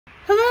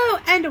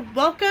and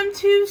welcome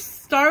to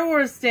Star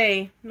Wars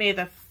Day. May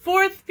the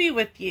 4th be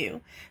with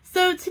you.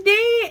 So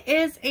today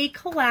is a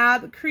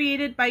collab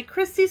created by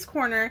Christy's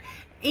Corner,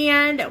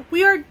 and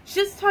we are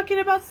just talking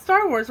about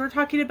Star Wars. We're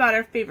talking about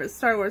our favorite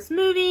Star Wars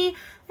movie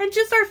and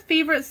just our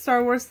favorite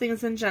Star Wars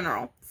things in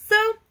general.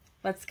 So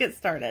let's get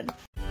started.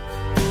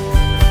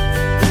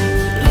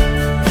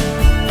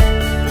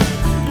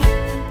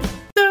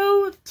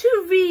 So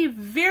to be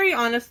very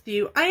honest with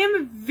you, I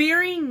am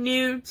very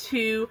new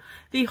to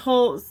the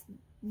whole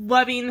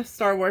loving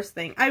Star Wars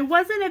thing. I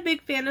wasn't a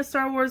big fan of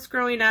Star Wars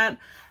growing up.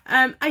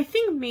 I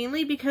think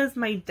mainly because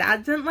my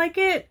dad didn't like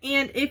it,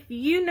 and if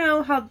you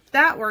know how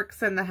that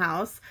works in the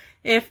house,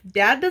 if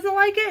dad doesn't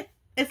like it,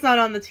 it's not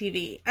on the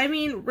TV. I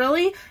mean,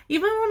 really,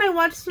 even when I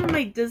watch some of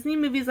my Disney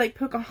movies like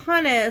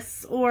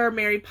Pocahontas or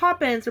Mary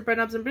Poppins or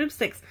Breadknobs and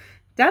Broomsticks,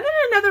 Dad in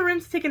another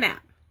room to take a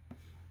nap.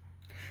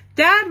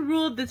 Dad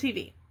ruled the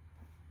TV.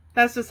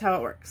 That's just how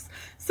it works.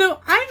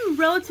 So I'm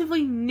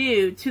relatively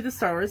new to the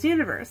Star Wars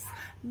universe.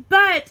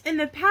 But in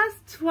the past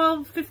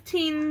 12,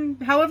 15,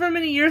 however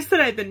many years that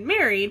I've been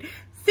married,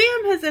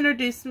 Sam has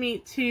introduced me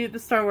to the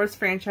Star Wars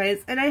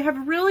franchise, and I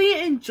have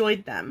really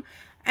enjoyed them.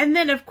 And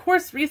then, of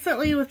course,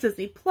 recently with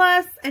Disney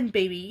Plus and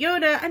Baby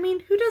Yoda. I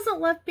mean, who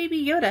doesn't love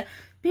Baby Yoda?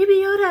 Baby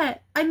Yoda,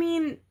 I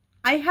mean,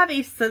 I have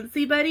a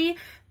Scentsy buddy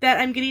that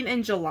I'm getting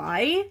in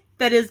July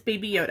that is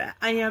Baby Yoda.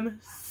 I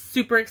am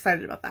super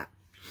excited about that.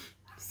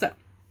 So,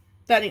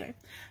 but anyway.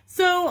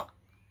 So,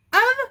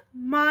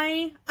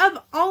 of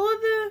all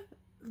of the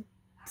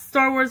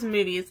Star Wars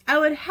movies, I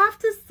would have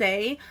to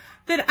say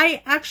that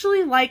I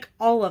actually like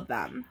all of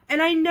them.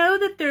 And I know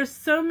that there's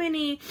so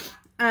many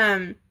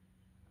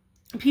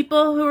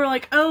people who are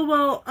like, oh,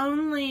 well,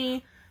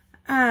 only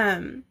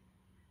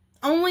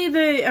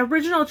the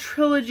original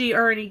trilogy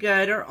are any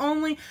good, or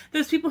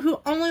there's people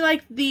who only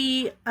like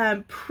the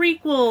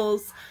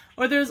prequels,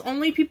 or there's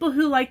only people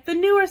who like the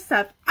newer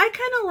stuff. I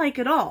kind of like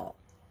it all.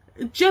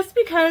 Just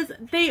because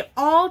they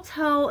all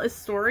tell a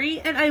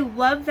story, and I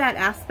love that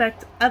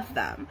aspect of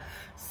them.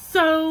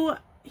 So,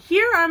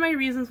 here are my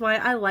reasons why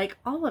I like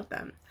all of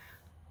them.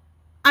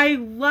 I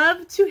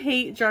love to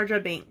hate Jar Jar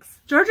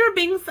Binks. Jar Jar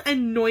Binks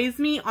annoys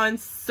me on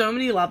so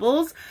many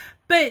levels,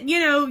 but, you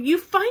know, you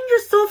find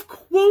yourself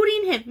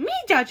quoting him. Me,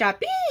 Jar Jar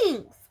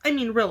Binks! I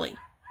mean, really.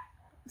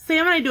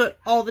 Sam and I do it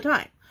all the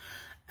time.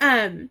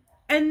 And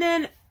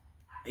then,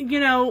 you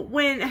know,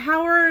 when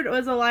Howard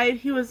was alive,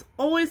 he was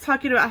always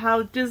talking about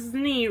how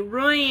Disney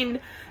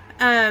ruined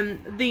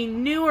the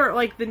newer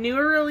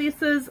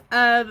releases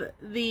of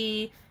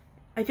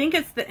I think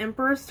it's The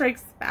Emperor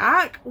Strikes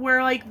Back,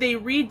 where, like, they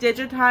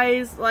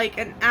re-digitized, like,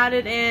 and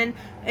added in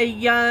a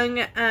young,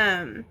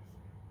 Anakin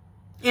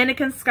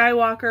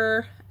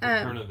Skywalker.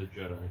 Return of the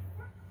Jedi.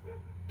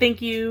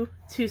 Thank you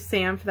to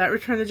Sam for that.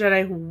 Return of the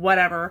Jedi,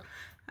 whatever.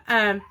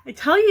 I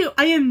tell you,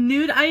 I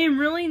am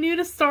really new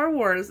to Star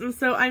Wars, and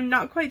so I'm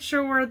not quite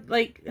sure where,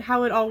 like,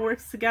 how it all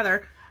works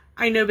together.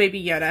 I know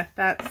Baby Yoda.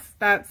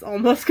 That's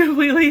almost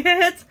completely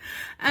it.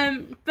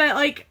 But,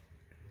 like,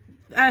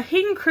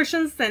 Hayden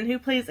Christensen, who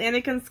plays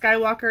Anakin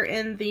Skywalker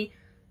in the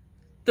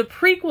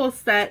prequel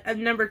set of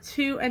number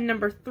 2 and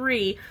number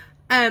 3,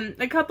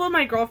 a couple of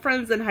my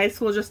girlfriends in high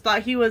school just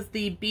thought he was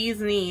the bee's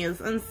knees,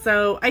 and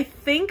so I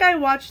think I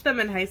watched them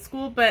in high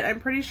school, but I'm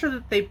pretty sure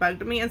that they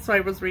bugged me, and so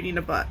I was reading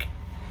a book.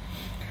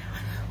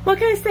 What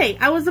can I say?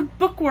 I was a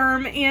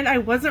bookworm, and I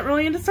wasn't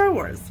really into Star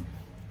Wars.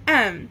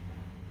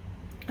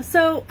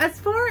 So as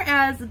far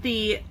as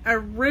the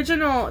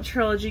original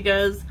trilogy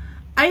goes,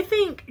 I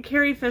think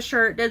Carrie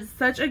Fisher did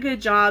such a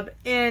good job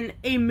in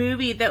a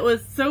movie that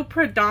was so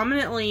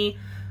predominantly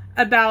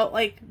about,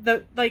 like,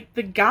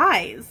 the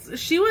guys.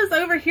 She was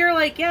over here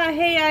like, yeah,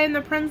 hey, I'm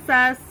the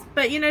princess,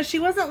 but, you know, she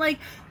wasn't like,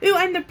 ooh,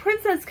 I'm the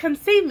princess, come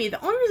save me.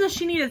 The only reason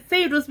she needed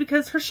saved was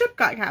because her ship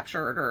got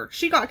captured, or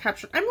she got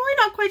captured. I'm really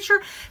not quite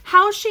sure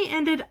how she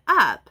ended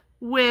up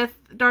with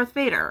Darth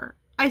Vader.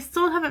 I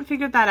still haven't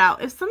figured that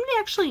out. If somebody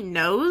actually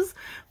knows,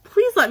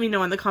 please let me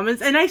know in the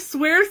comments. And I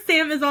swear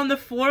Sam is on the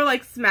floor,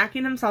 like,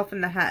 smacking himself in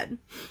the head.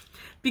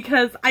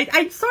 Because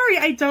I'm sorry,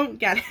 I don't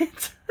get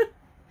it.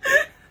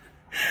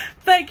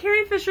 But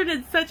Carrie Fisher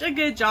did such a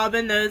good job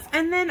in those.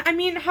 And then, I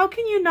mean, how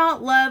can you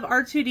not love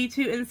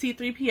R2-D2 and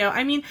C-3PO?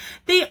 I mean,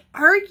 they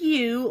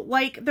argue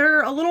like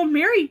they're a little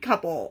married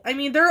couple. I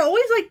mean, they're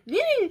always like,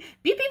 beep, beep,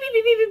 beep, beep,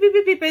 beep, beep,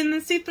 beep, beep. And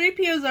the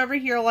C-3PO's over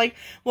here like,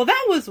 well,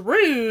 that was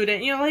rude.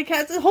 And, you know, like,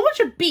 it's a whole bunch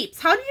of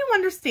beeps. How do you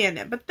understand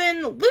it? But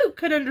then Luke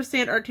could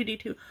understand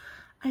R2-D2.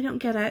 I don't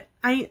get it.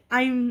 I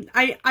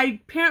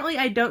apparently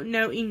I don't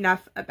know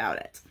enough about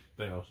it.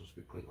 They also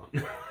speak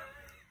Klingon.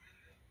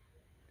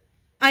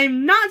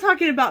 I'm not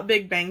talking about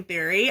Big Bang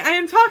Theory. I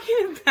am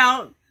talking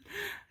about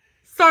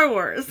Star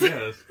Wars.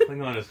 Yes,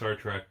 Klingon is Star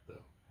Trek, though.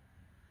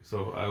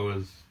 So I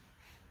was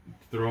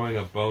throwing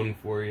a bone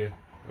for you.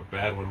 A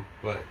bad one,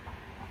 but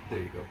there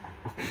you go.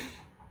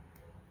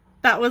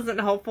 That wasn't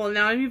helpful.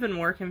 Now I'm even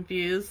more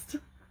confused.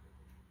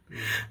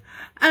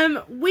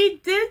 Mm.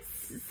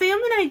 Sam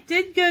and I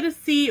did go to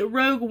see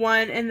Rogue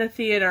One in the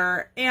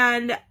theater,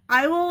 and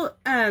I will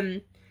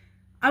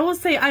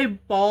say I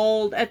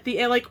bawled at the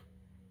end, like,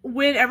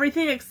 when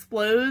everything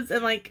explodes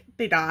and, like,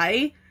 they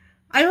die,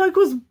 I, like,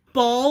 was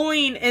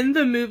bawling in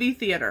the movie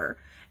theater.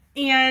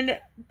 And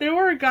there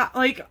were,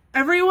 like,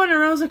 everyone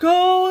around was like,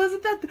 oh,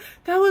 isn't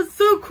that was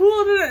so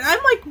cool. And I'm,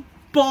 like,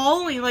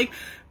 bawling, like,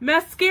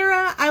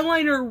 mascara,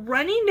 eyeliner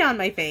running down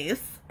my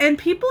face. And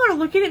people are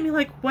looking at me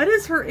like, what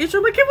is her issue?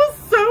 I'm like, it was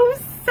so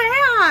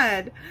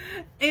sad.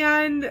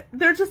 And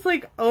they're just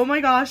like, oh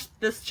my gosh,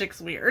 this chick's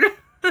weird.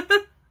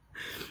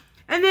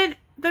 And then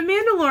The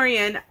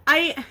Mandalorian,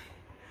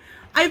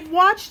 I've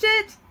watched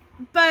it,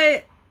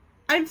 but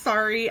I'm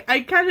sorry.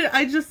 I'm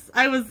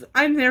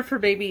there for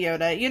Baby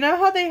Yoda. You know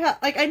how they have,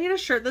 like, I need a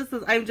shirt that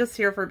says, I'm just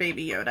here for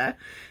Baby Yoda.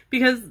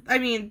 Because, I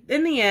mean,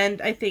 in the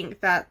end, I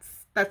think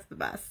that's the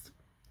best.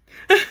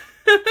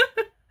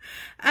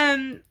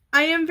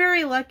 I am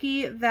very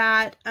lucky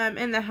that,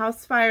 in the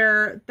house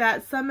fire,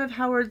 that some of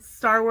Howard's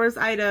Star Wars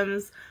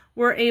items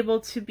were able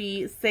to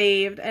be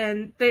saved,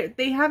 and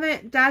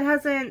Dad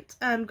hasn't,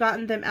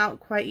 gotten them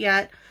out quite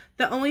yet.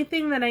 The only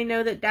thing that I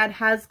know that Dad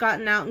has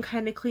gotten out and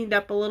kind of cleaned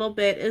up a little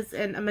bit is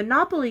in a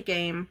Monopoly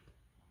game,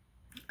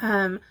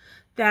 that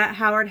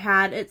Howard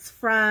had. It's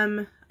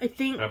from, I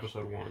think,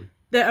 Episode 1.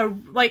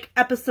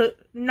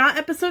 Not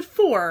episode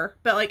 4,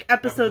 but like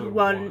episode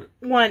 1,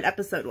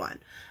 episode 1.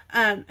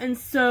 And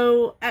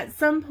so at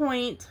some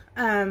point,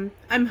 Dad's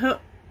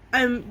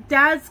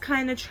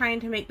kind of trying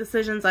to make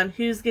decisions on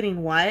who's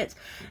getting what.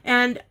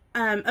 And,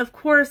 of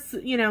course,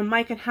 you know,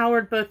 Mike and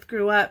Howard both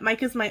grew up.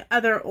 Mike is my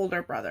other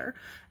older brother.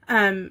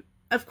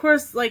 Of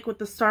course, like with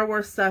the Star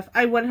Wars stuff,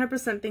 I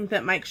 100% think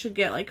that Mike should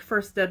get like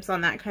first dibs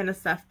on that kind of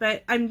stuff,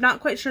 but I'm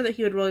not quite sure that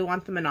he would really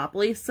want the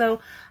Monopoly.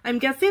 So I'm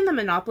guessing the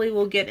Monopoly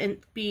will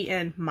be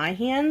in my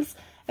hands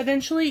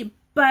eventually.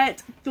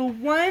 But the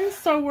one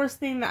Star Wars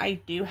thing that I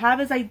do have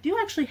is I do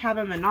actually have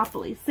a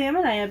Monopoly. Sam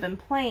and I have been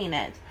playing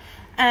it.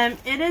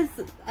 It is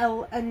a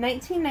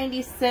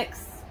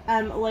 1996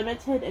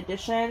 limited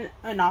edition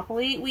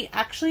Monopoly. We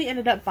actually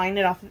ended up buying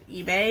it off of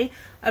eBay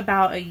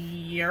about a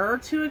year or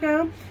two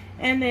ago.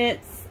 And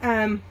it's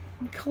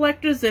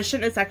collector's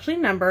edition. It's actually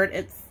numbered.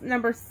 It's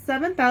number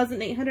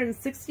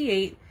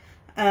 7,868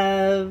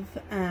 of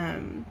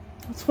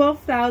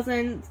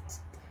 12,000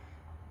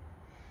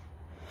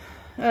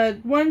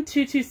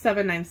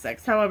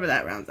 122796, however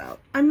that rounds out.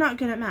 I'm not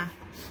good at math,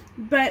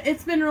 but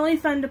it's been really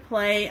fun to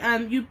play.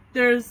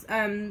 There's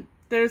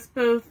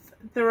both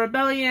the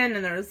rebellion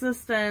and the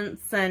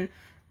resistance, and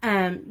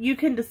you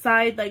can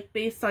decide like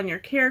based on your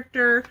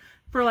character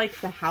for like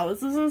the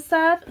houses and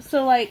stuff.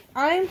 So like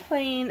I'm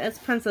playing as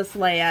Princess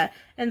Leia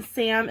and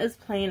Sam is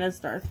playing as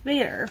Darth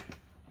Vader.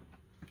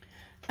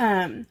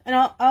 And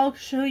I'll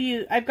show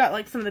you. I've got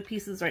like some of the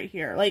pieces right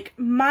here. Like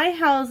my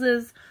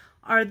houses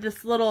are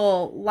this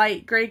little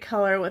light gray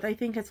color with, I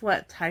think it's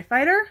what, TIE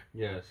Fighter?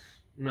 Yes.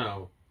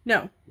 No.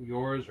 No.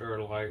 Yours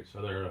are light,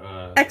 so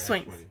they're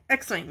X-Wings.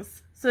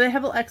 X-Wings. So they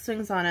have little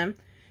X-Wings on them.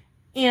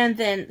 And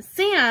then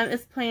Sam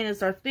is playing as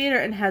Darth Vader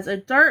and has a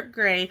dark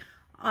gray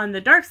on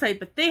the dark side,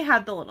 but they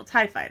have the little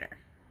TIE Fighter.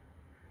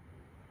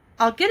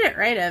 I'll get it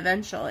right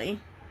eventually.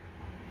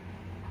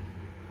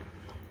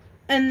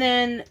 And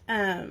then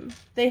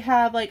they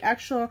have like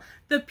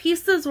the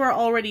pieces were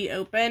already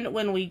open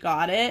when we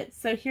got it.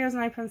 So here's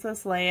my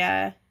Princess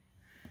Leia.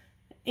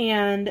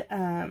 And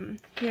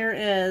here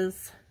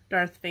is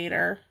Darth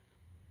Vader.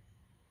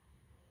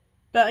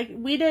 But like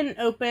we didn't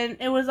open,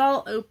 it was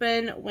all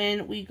open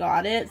when we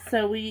got it.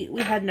 So we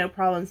had no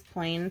problems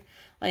playing,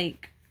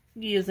 like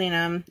using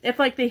them. If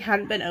like they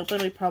hadn't been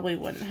open, we probably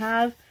wouldn't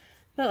have.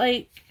 But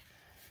like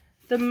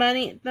the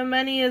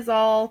money is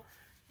all,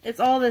 it's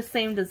all the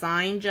same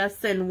design,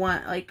 just in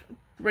one, like,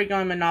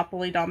 regular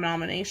Monopoly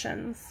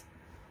denominations.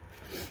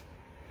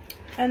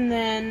 And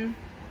then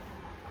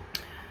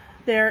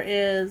there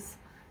is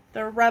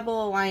the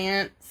Rebel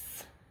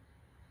Alliance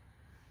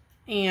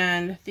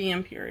and the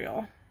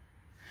Imperial.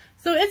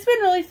 So it's been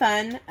really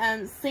fun.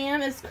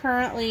 Sam is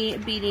currently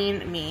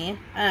beating me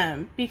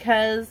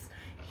because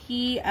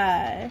he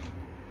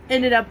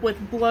ended up with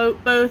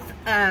both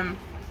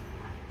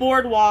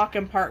Boardwalk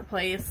and Park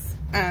Place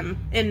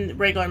in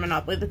regular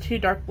Monopoly, the two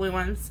dark blue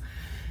ones.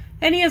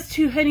 And he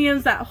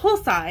owns that whole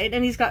side,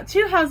 and he's got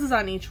 2 houses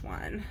on each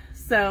one.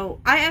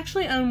 So I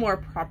actually own more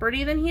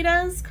property than he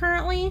does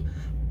currently,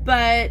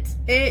 but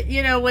it,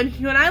 you know, when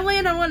I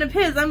land on one of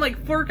his, I'm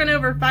like forking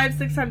over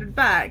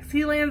 $500-600.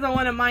 He lands on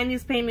one of mine,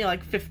 he's paying me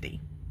like $50.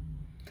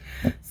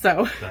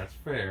 So that's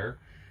fair.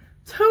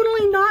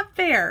 Totally not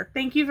fair.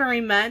 Thank you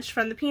very much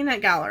from the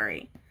Peanut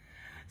Gallery.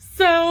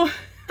 So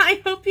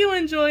I hope you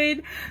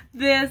enjoyed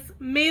this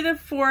May the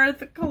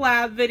 4th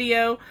collab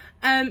video.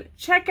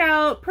 Check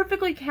out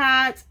Perfectly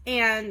Cat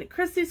and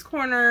Christy's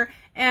Corner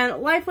and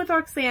Life with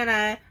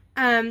Roxanna.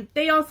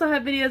 They also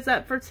have videos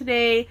up for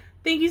today.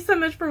 Thank you so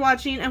much for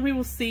watching, and we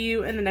will see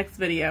you in the next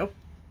video.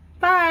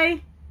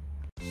 Bye!